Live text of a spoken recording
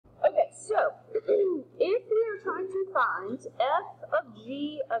find f of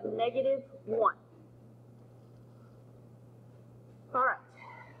g of negative 1. All right.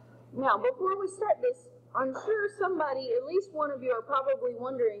 Now, before we start this, I'm sure somebody, at least one of you, are probably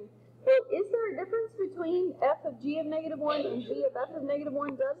wondering, well, is there a difference between f of g of negative 1 and g of f of negative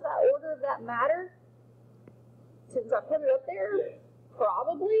 1? Does that order of that matter? Since I put it up there,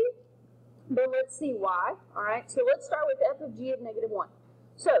 probably. But let's see why. All right, so let's start with f of g of negative 1.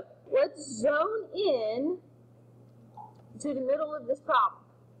 So let's zone in to the middle of this problem.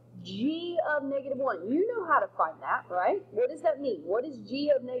 G of negative 1. You know how to find that, right? What does that mean? What does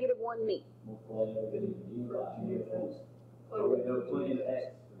g of negative 1 mean?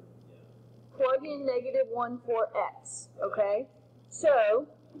 Plug in negative 1 for x, okay? So,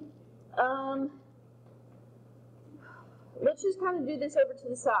 let's just kind of do this over to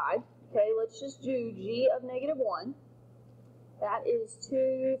the side, okay? Let's just do g of negative 1. That is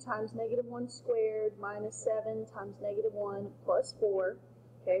 2 times negative 1 squared minus 7 times negative 1 plus 4.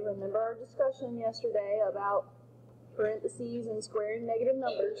 Okay, remember our discussion yesterday about parentheses and squaring negative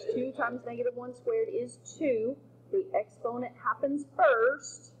numbers. 2 times negative 1 squared is 2. The exponent happens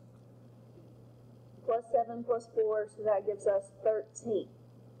first. Plus 7 plus 4, so that gives us 13.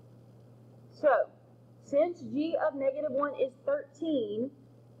 So, since g of negative 1 is 13,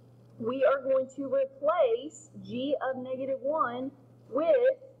 we are going to replace g of negative 1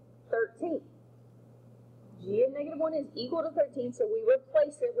 with 13. G of negative 1 is equal to 13, so we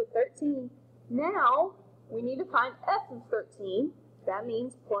replace it with 13. Now, we need to find f of 13. That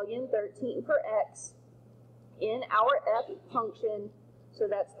means plug in 13 for x in our f function. So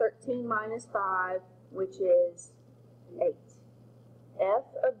that's 13 minus 5, which is 8. F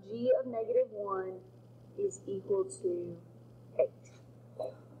of g of negative 1 is equal to 8.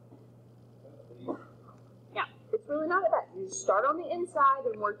 Now, it's really not that bad. You start on the inside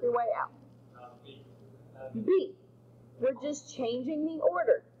and work your way out. B, we're just changing the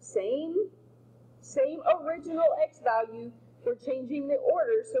order. Same original x value, we're changing the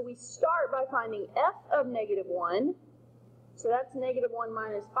order. So we start by finding f of negative 1. So that's negative 1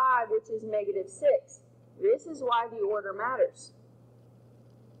 minus 5, which is negative 6. This is why the order matters.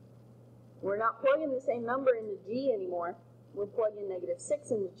 We're not plugging the same number into g anymore. We're plugging negative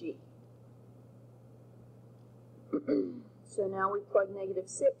 6 into g. So now we plug negative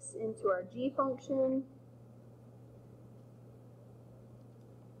 6 into our g function.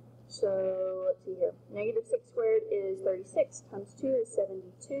 So let's see here. Negative 6 squared is 36 times 2 is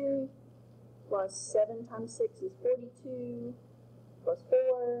 72. Plus 7 times 6 is 42. Plus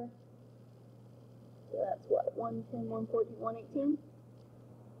 4. So that's what? 110, 114, 118.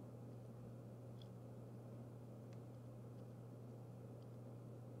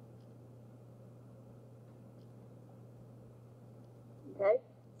 Okay,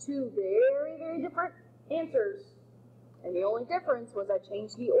 two very, very different answers. And the only difference was I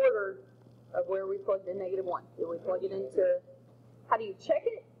changed the order of where we plugged in negative 1. Did we plug it into, how do you check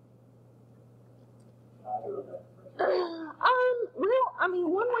it? Well, I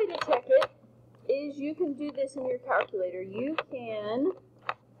mean, one way to check it is you can do this in your calculator. You can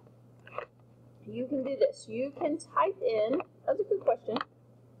do this. You can type in, that's a good question.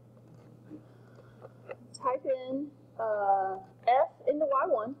 Type in F into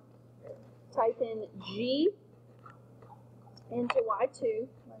Y1. Type in G into Y2.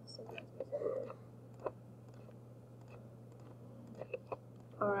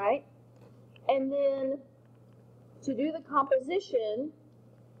 All right. And then to do the composition,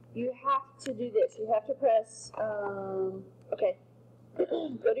 you have to do this. You have to press, okay,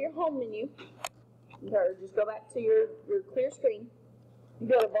 go to your home menu, or just go back to your clear screen. You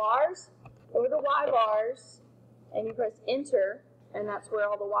go to bars, over to Y bars, and you press enter, and that's where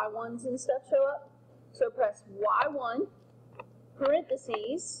all the Y1s and stuff show up. So press Y1,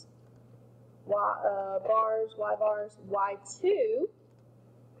 parentheses, bars, Y bars, Y2,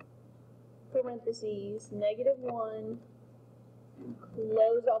 parentheses, negative 1,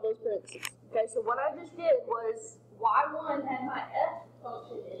 close all those parentheses. Okay, so what I just did was Y1 had my F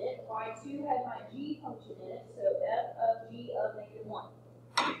function in it, Y2 had my G function in it, so F of G of negative 1.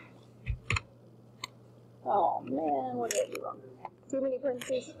 Oh man, what did I do wrong? Too many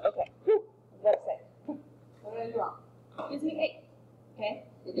parentheses? Okay. Whew. What did I say? What did I do wrong? Gives me 8. Okay?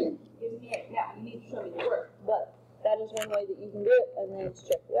 Gives me 8. Now, you need to show me the work, but that is one way that you can do it, and then to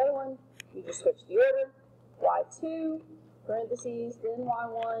check the other one, you just switch the order. Y2, parentheses, then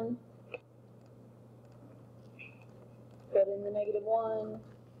Y1. Put in the negative 1.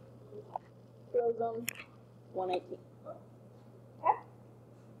 Close them. 118. Okay?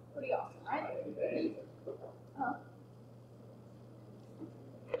 Pretty awesome, right? Huh?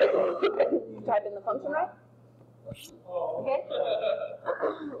 You type in the function right? Okay?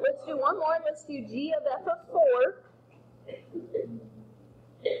 Let's do one more. Let's do g of f of 4.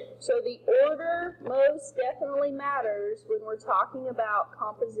 So the order most definitely matters when we're talking about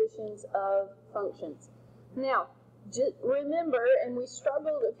compositions of functions. Now, remember, and we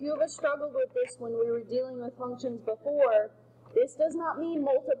struggled, a few of us struggled with this when we were dealing with functions before, this does not mean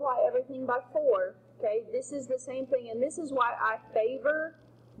multiply everything by 4, okay? This is the same thing, and this is why I favor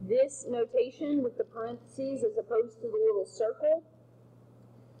this notation with the parentheses as opposed to the little circle,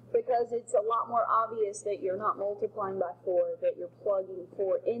 because it's a lot more obvious that you're not multiplying by 4, that you're plugging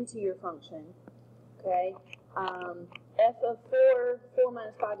 4 into your function, okay? F of 4, 4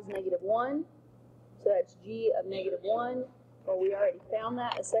 minus 5 is -1, so that's g of -1. Well, we already found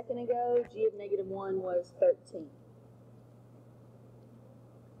that a second ago. G of -1 was 13.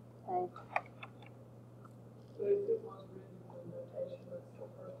 Okay. So if it was written in the notation, that's the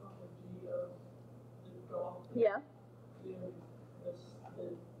first one with G of the golf. Yeah. Then the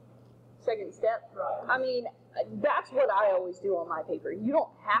Second step. right. I mean, that's what I always do on my paper. You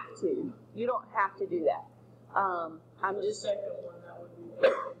don't have to. You don't have to do that. I'm The just. second one, that would be the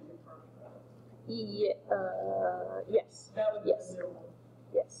first one. Yes. That would be Yes. the middle one.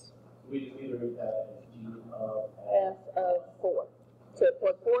 Yes. We just need to read that as G of F of 4. So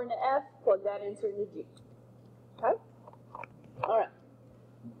plug 4 into F, plug that answer into G. Okay? Alright.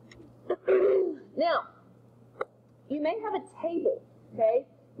 Now, you may have a table, okay?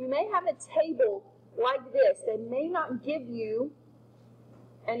 You may have a table like this that may not give you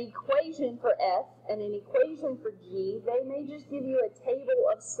an equation for F and an equation for G. They may just give you a table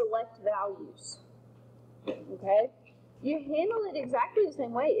of select values. Okay? You handle it exactly the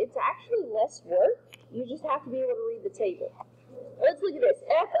same way. It's actually less work. You just have to be able to read the table. Let's look at this.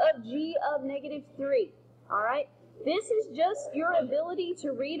 F of G of -3. Alright? This is just your ability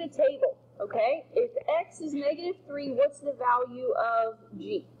to read a table. Okay? If x is -3, what's the value of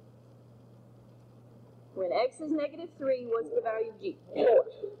G? When x is -3, what's the value of G? 4.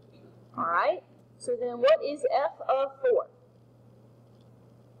 Alright? So then what is F of 4?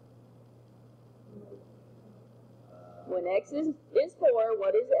 When x is 4,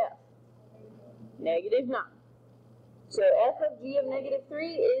 what is F? -9. So F of G of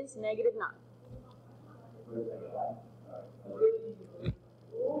 -3 is -9.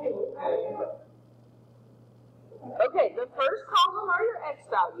 Okay, the first column are your x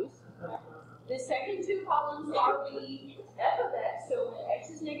values. The second two columns are the f of x. So when x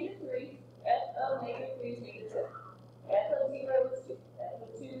is -3, f of -3 is -7. F of 0 is 2. F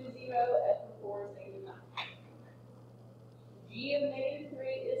of 2 is 0. F of 4 is -9. G of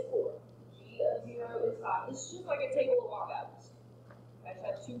 -3 is 4. G of 0 is 5. This is just like a table of R values. I just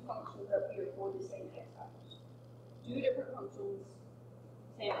have two functions up here for the same x values. Two different functions,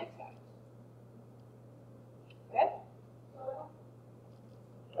 same x values. Okay?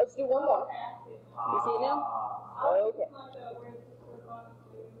 Let's do one more. You see it now? Okay.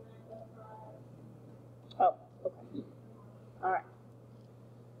 Oh, okay. Alright.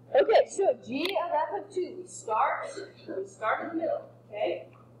 Okay, so G of f of 2. We start in the middle, okay?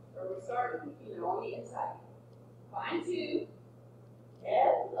 Or we start, on the inside. Find 2.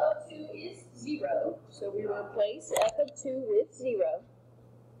 F of 2 is 0. So we replace f of 2 with 0.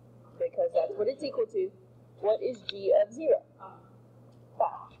 Because that's what it's equal to. What is G of 0?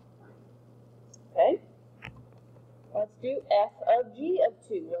 5. Okay? Let's do f of G of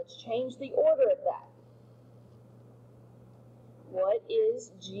 2. Let's change the order of that. What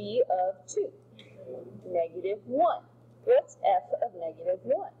is G of 2? -1. What's f of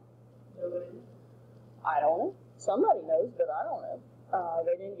 -1? I don't know. Somebody knows, but I don't know.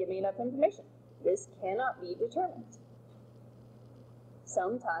 They didn't give me enough information. This cannot be determined.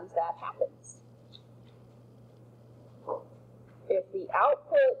 Sometimes that happens. If the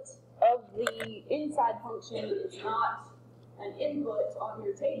output of the inside function is not an input on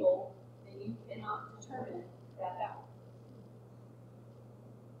your table, then you cannot determine that value.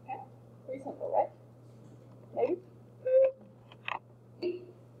 Okay? Pretty simple, right? Maybe?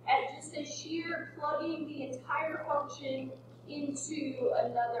 And just a sheer plugging the entire function into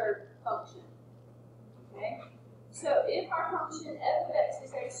another function. Okay? So if our function f of x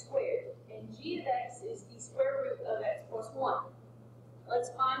is x squared, and g of x is the square root of x plus 1, let's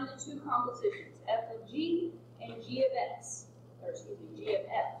find the two compositions, f of g and g of x, or excuse me, g of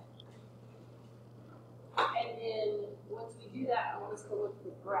f. And then once we do that, I want us to look at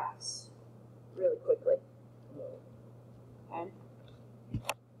the graphs really quickly. Okay?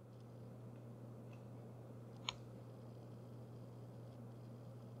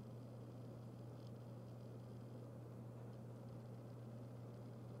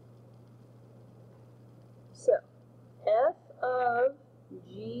 So, of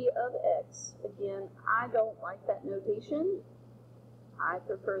g of x. Again, I don't like that notation. I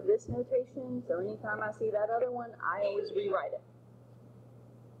prefer this notation, so anytime I see that other one, I always rewrite it.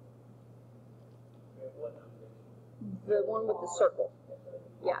 What notation? The one with the circle.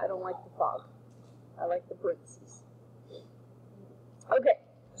 Yeah, I don't like the fog. I like the parentheses. Okay,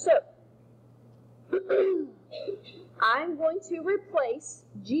 so I'm going to replace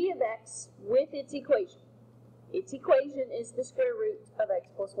g of x with its equation. Its equation is the square root of x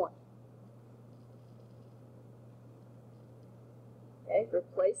plus 1. Okay,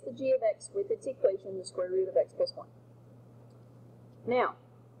 replace the g of x with its equation, the square root of x plus 1. Now,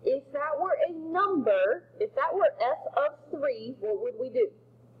 if that were a number, if that were f of 3, what would we do?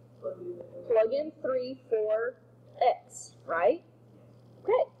 Plug in 3 for x, right?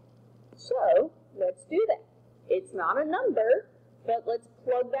 Okay, so let's do that. It's not a number, but let's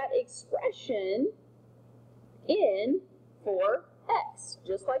plug that expression in for x.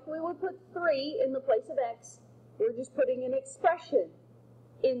 Just like we would put 3 in the place of x, we're just putting an expression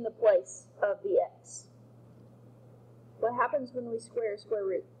in the place of the x. What happens when we square a square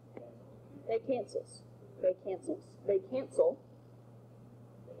root? They cancels. They cancels. They cancel.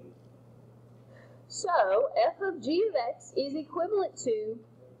 So f of g of x is equivalent to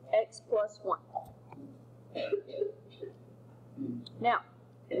x plus 1. Now,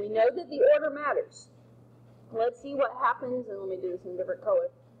 we know that the order matters. Let's see what happens, and let me do this in a different color.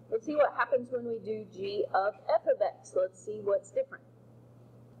 Let's see what happens when we do g of f of x. Let's see what's different.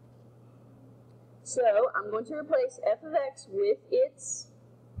 So I'm going to replace f of x with its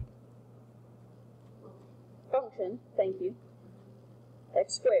function, thank you,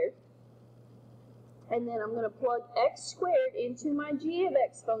 x squared. And then I'm going to plug x squared into my g of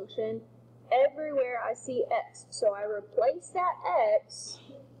x function everywhere I see x. So I replace that x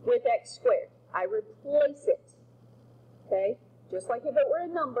with x squared. I replace it. Okay? Just like if it were a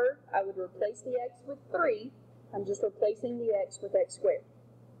number, I would replace the x with 3. I'm just replacing the x with x squared.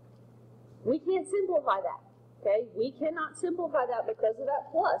 We can't simplify that. Okay? We cannot simplify that because of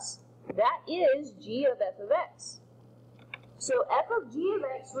that plus. That is g of f of x. So f of g of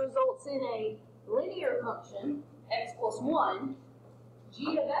x results in a linear function, x plus 1.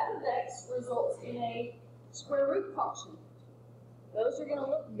 G of f of x results in a square root function. Those are going to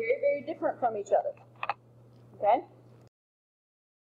look very, very different from each other. Okay?